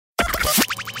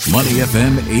Money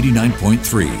FM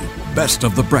 89.3, best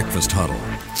of the breakfast huddle.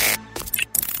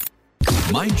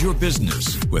 Mind your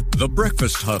business with the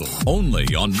breakfast huddle, only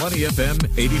on Money FM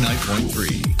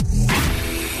 89.3.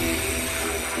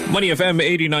 Money FM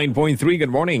 89.3. Good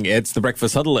morning. It's the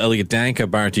Breakfast Huddle. Elliot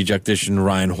Danker, Bharati Jagdish and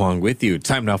Ryan Huang with you.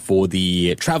 Time now for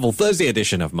the Travel Thursday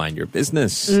edition of Mind Your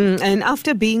Business. And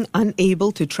after being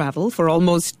unable to travel for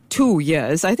almost 2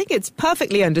 years, I think it's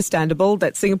perfectly understandable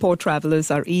that Singapore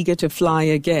travelers are eager to fly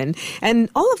again. And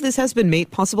all of this has been made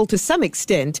possible to some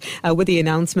extent with the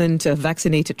announcement of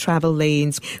vaccinated travel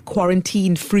lanes,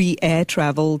 quarantine-free air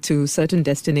travel to certain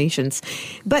destinations.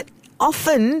 But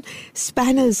often,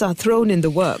 spanners are thrown in the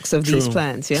works of these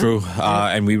plans. Yeah? True.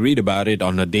 And we read about it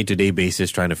on a day-to-day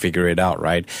basis trying to figure it out,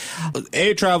 right?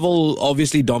 Air travel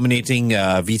obviously dominating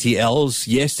VTLs.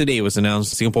 Yesterday it was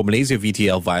announced Singapore-Malaysia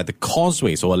VTL via the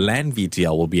Causeway. So a land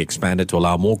VTL will be expanded to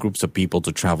allow more groups of people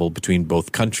to travel between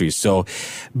both countries. So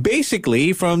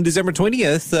basically, from December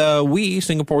 20th, we,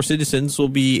 Singapore citizens, will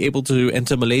be able to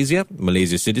enter Malaysia.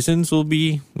 Malaysia citizens will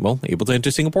be, able to enter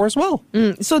Singapore as well.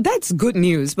 So that's good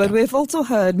news. But we've also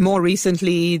heard more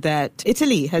recently that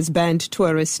Italy has banned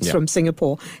tourists from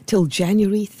Singapore till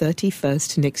January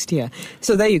 31st next year.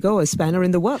 So there you go, a spanner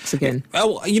in the works again.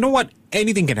 Well, you know what?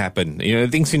 Anything can happen.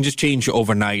 Things can just change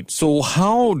overnight. So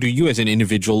how do you as an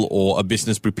individual or a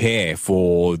business prepare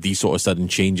for these sort of sudden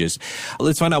changes?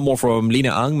 Let's find out more from Lena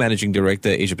Ang, Managing Director,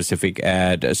 Asia Pacific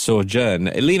at Sojourn.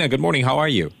 Lena, good morning. How are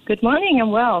you? Good morning.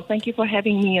 I'm well. Thank you for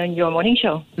having me on your morning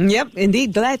show. Yep,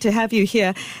 indeed. Glad to have you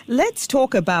here. Let's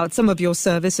talk about some of your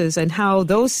services and how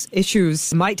those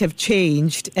issues might have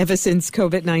changed ever since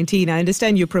COVID-19. I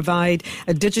understand you provide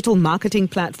a digital marketing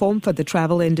platform for the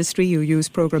travel industry. You use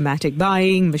programmatic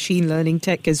buying, machine learning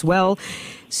tech as well.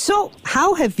 So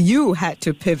how have you had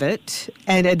to pivot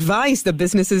and advise the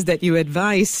businesses that you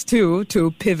advise to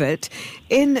pivot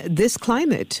in this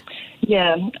climate?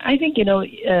 Yeah, I think, in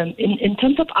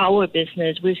terms of our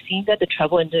business, we've seen that the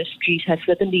travel industry has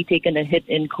certainly taken a hit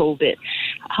in COVID.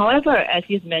 However, as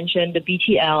you've mentioned, the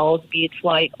BTLs, be it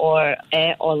flight or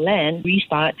air or land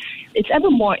restart, it's ever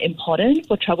more important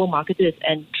for travel marketers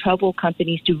and travel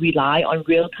companies to rely on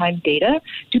real-time data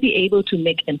to be able to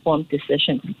make informed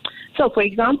decisions. So, for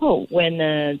example, when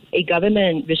a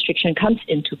government restriction comes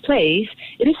into place,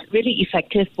 it is really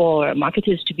effective for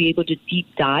marketers to be able to deep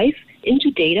dive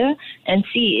into data and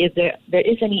see if there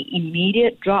is any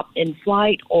immediate drop in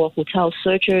flight or hotel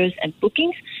searches and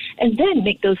bookings, and then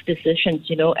make those decisions,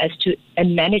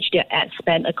 and manage their ad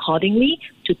spend accordingly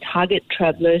to target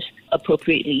travelers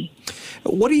appropriately.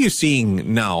 What are you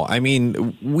seeing now? I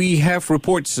mean, we have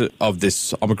reports of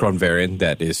this Omicron variant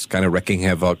that is kind of wreaking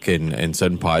havoc in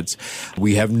certain parts.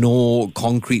 We have no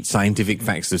concrete scientific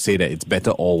facts to say that it's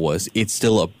better or worse. It's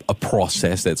still a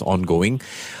process that's ongoing.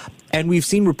 And we've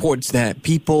seen reports that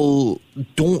people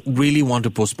don't really want to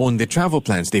postpone their travel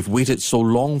plans. They've waited so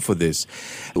long for this.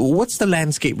 What's the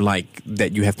landscape like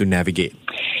that you have to navigate?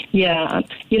 Yeah,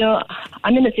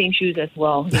 I'm in the same shoes as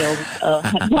well.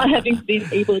 Not having been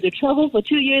able to travel for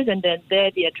 2 years, and then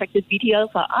the attractive BTLs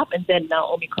are up, and then now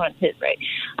Omicron hit, right?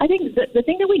 I think the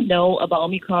thing that we know about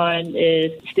Omicron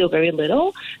is still very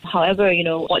little. However,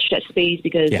 watch that space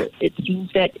because it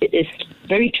seems that it is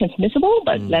very transmissible,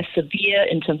 but less severe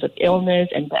in terms of illness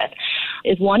and death.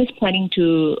 If one is planning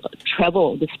to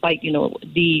travel despite,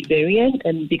 the variant,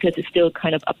 and because it's still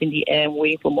kind of up in the air and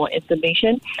waiting for more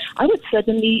information, I would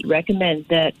certainly recommend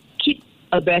that keep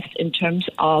abreast in terms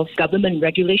of government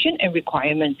regulation and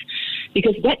requirements,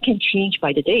 because that can change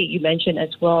by the day. You mentioned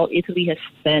as well, Italy has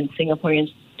banned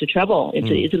Singaporeans to travel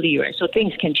into Italy, right? So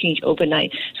things can change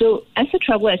overnight. So as a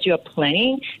traveler, as you're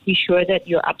planning, be sure that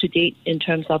you're up to date in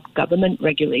terms of government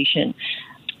regulation.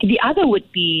 The other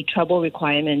would be travel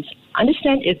requirements.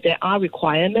 Understand if there are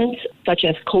requirements such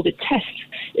as COVID tests.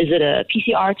 Is it a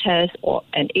PCR test or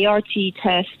an ART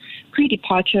test,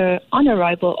 pre-departure, on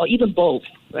arrival, or even both,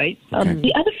 right? Okay.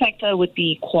 The other factor would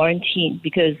be quarantine,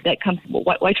 because that comes,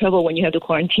 why travel when you have to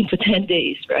quarantine for 10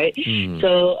 days, right?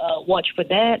 So watch for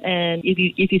that. And if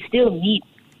you still need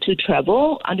to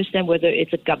travel, understand whether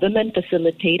it's a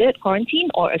government-facilitated quarantine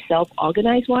or a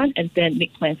self-organized one, and then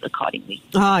make plans accordingly.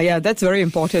 Yeah, that's very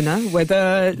important,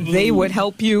 whether they would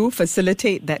help you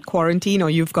facilitate that quarantine or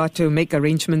you've got to make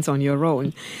arrangements on your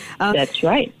own. That's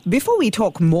right. Before we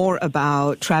talk more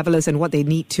about travelers and what they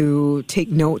need to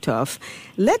take note of,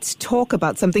 let's talk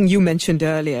about something you mentioned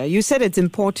earlier. You said it's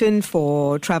important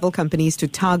for travel companies to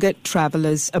target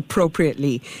travelers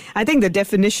appropriately. I think the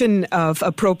definition of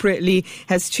appropriately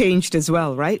has changed as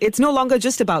well, right? It's no longer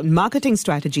just about marketing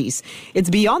strategies. It's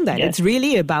beyond that. Yes. It's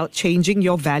really about changing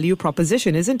your value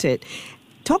proposition, isn't it?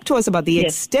 Talk to us about the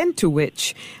extent to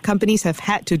which companies have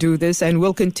had to do this and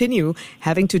will continue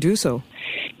having to do so.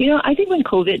 I think when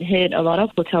COVID hit, a lot of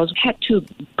hotels had to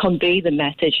convey the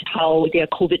message how they are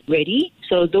COVID ready.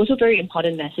 So those are very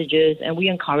important messages, and we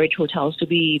encourage hotels to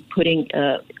be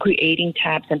creating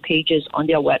tabs and pages on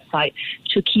their website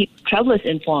to keep travelers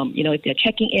informed. If they're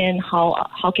checking in,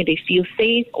 how can they feel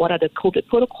safe? What are the COVID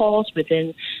protocols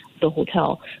within the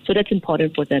hotel? So that's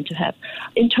important for them to have.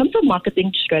 In terms of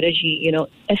marketing strategy,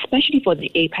 especially for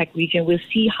the APAC region, we'll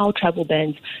see how travel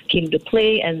bans came to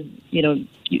play, and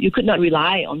you could not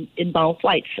rely on inbound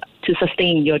flights to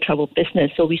sustain your travel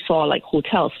business. So we saw like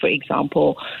hotels, for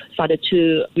example, started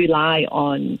to rely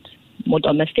on more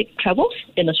domestic travels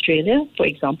in Australia, for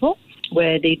example,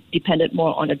 where they depended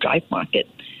more on a drive market.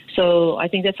 So I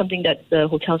think that's something that the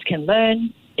hotels can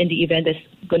learn. In the event there's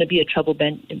going to be a travel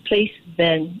ban in place,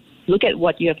 then look at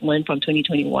what you have learned from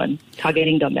 2021,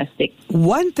 targeting domestic.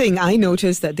 One thing I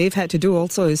noticed that they've had to do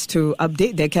also is to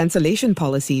update their cancellation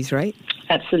policies, right?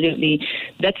 Absolutely.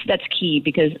 That's key,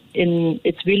 because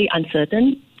it's really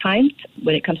uncertain times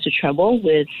when it comes to travel.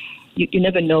 You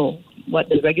never know what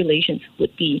the regulations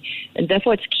would be. And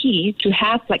therefore, it's key to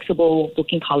have flexible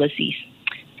booking policies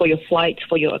for your flights,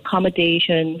 for your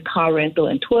accommodation, car rental,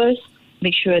 and tours.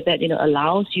 Make sure that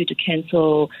allows you to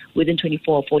cancel within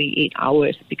 24 or 48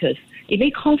 hours, because it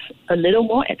may cost a little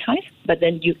more at times, but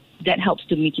then that helps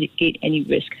to mitigate any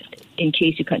risk in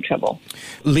case you can't travel.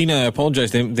 Lena, I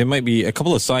apologize. There might be a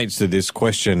couple of sides to this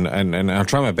question, and I'll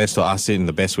try my best to ask it in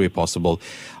the best way possible.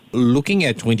 Looking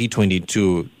at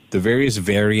 2022, the various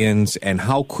variants and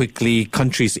how quickly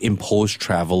countries impose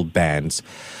travel bans,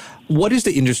 what is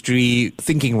the industry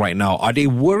thinking right now? Are they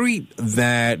worried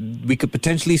that we could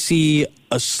potentially see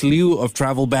a slew of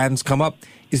travel bans come up?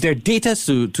 Is there data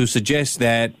to suggest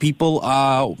that people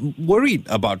are worried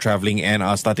about traveling and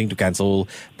are starting to cancel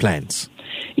plans?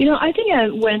 I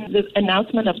think when the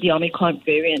announcement of the Omicron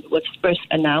variant was first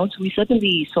announced, we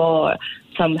certainly saw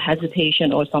some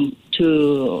hesitation or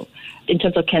in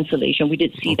terms of cancellation. We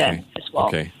did see that as well.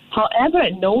 Okay. However,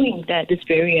 knowing that this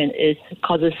variant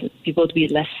causes people to be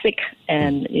less sick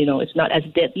and, it's not as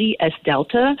deadly as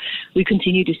Delta, we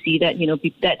continue to see that,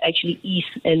 that actually ease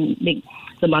and make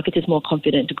the marketers more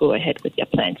confident to go ahead with their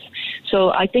plans. So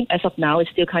I think as of now,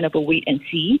 it's still kind of a wait and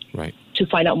see to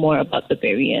find out more about the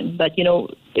variant. But,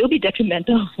 it will be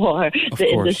detrimental for the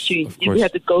industry if we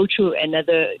have to go through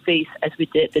another phase as we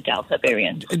did the Delta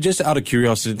variant. Just out of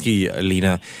curiosity,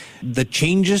 Lena, the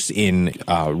changes in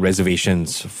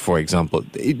reservations, for example,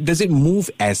 does it move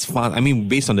as fast? I mean,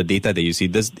 based on the data that you see,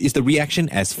 is the reaction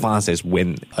as fast as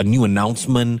when a new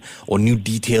announcement or new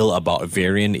detail about a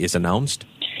variant is announced?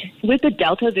 With the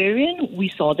Delta variant, we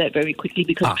saw that very quickly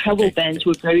because travel bans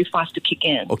were very fast to kick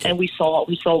in. And we saw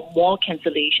more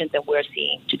cancellations than we're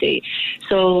seeing today.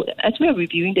 So as we're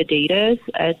reviewing the data,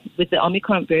 with the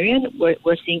Omicron variant,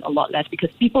 we're seeing a lot less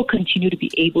because people continue to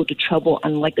be able to travel,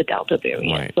 unlike the Delta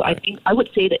variant. I think I would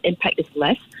say the impact is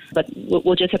less, but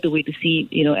we'll just have to wait to see,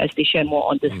 as they share more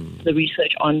on the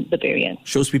research on the variant.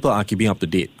 Shows people are keeping up to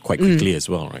date quite quickly as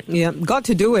well, right? Yeah, got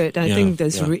to do it. I think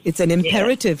it's an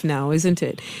imperative now, isn't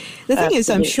it? The thing is,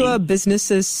 I'm sure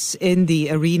businesses in the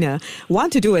arena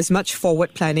want to do as much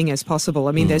forward planning as possible.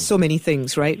 I mean, there's so many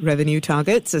things, right? Revenue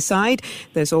targets aside,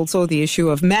 there's also the issue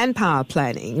of manpower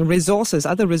planning, resources,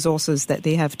 other resources that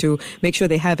they have to make sure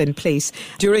they have in place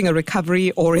during a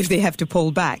recovery or if they have to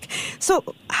pull back. So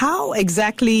how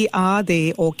exactly are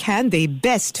they or can they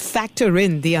best factor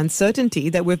in the uncertainty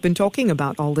that we've been talking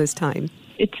about all this time?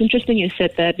 It's interesting you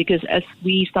said that because as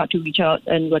we start to reach out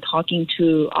and we're talking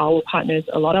to our partners,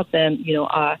 a lot of them,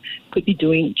 could be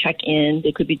doing check-in,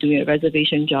 they could be doing a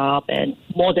reservation job and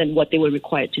more than what they were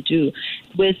required to do.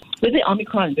 With the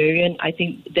Omicron variant, I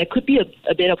think there could be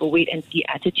a bit of a wait-and-see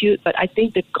attitude, but I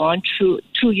think they've gone through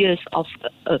 2 years of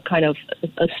a kind of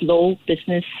a slow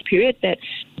business period that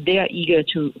they are eager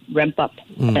to ramp up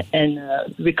and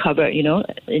recover,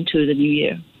 into the new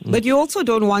year. But you also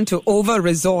don't want to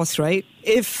over-resource, right?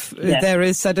 If there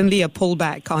is suddenly a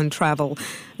pullback on travel,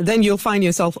 then you'll find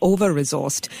yourself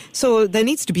over-resourced. So there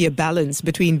needs to be a balance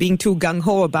between being too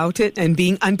gung-ho about it and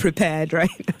being unprepared, right?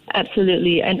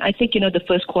 Absolutely. And I think, the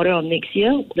first quarter of next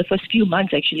year, the first few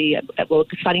months actually, we're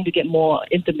starting to get more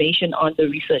information on the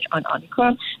research on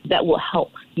Omicron that will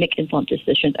help make informed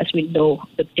decisions as we know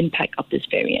the impact of this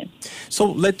variant. So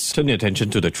let's turn your attention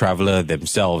to the traveler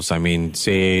themselves. I mean,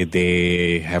 say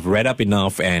they have read up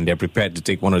enough and they're prepared to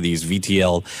take one of these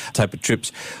VTL type of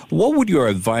trips. What would your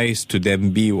advice to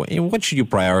them be? What should you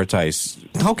prioritize?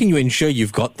 How can you ensure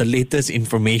you've got the latest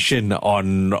information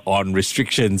on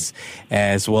restrictions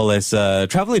as well as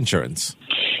travel insurance?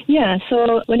 Yeah,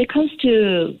 so when it comes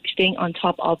to staying on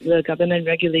top of the government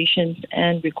regulations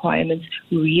and requirements,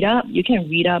 read up. You can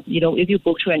read up, if you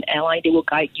book through an airline, they will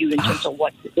guide you in terms of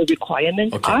what the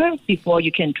requirements are before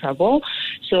you can travel.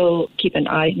 So keep an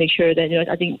eye, make sure that,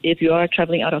 I think if you are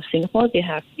traveling out of Singapore, they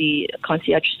have the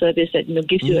concierge service that,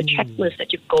 gives you a checklist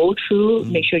that you go through,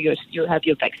 make sure you have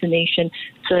your vaccination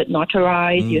cert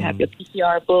notarized, you have your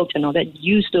PCR booked and all that.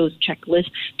 Use those checklists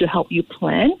to help you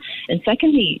plan. And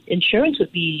secondly, insurance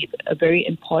would be a very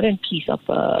important piece of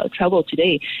travel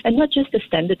today. And not just the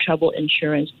standard travel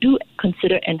insurance. Do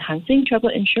consider enhancing travel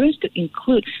insurance to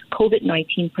include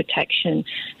COVID-19 protection.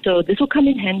 So this will come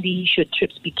in handy should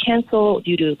trips be cancelled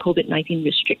due to COVID-19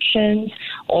 restrictions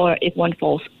or if one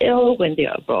falls ill when they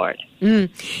are abroad. You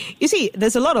see,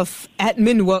 there's a lot of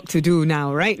admin work to do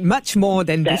now, right? Much more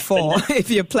than before if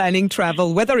you're planning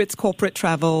travel, whether it's corporate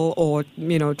travel or,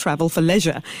 travel for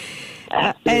leisure.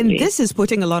 And this is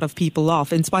putting a lot of people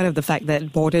off in spite of the fact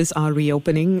that borders are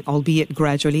reopening, albeit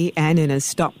gradually and in a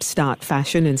stop-start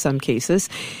fashion in some cases.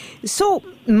 So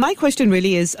my question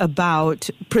really is about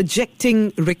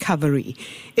projecting recovery.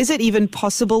 Is it even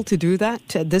possible to do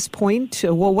that at this point?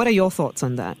 Well, what are your thoughts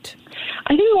on that?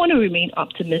 I think we want to remain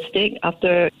optimistic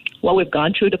after what we've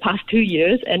gone through the past 2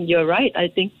 years. And you're right. I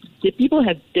think the people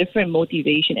have different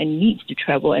motivation and needs to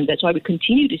travel, and that's why we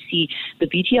continue to see the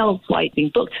VTL flight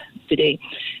being booked today.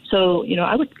 So,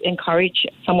 I would encourage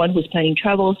someone who's planning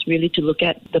travels really to look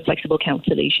at the flexible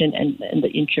cancellation and the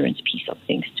insurance piece of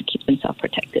things to keep themselves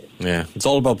protected. Yeah, it's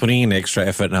all about putting in extra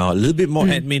effort now. A little bit more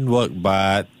admin work,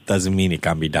 but doesn't mean it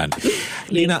can't be done.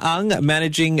 Lena Ang,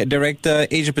 Managing Director,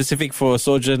 Asia Pacific for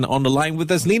Sojourn, on the line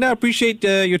with us. Lena, appreciate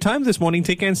your time this morning.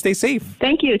 Take care and stay safe.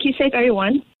 Thank you. Keep safe,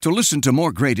 everyone. To listen to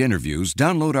more great interviews,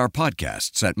 download our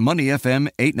podcasts at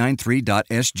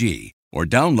moneyfm893.sg or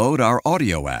download our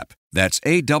audio app. That's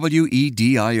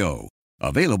AWEDIO.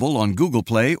 Available on Google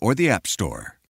Play or the App Store.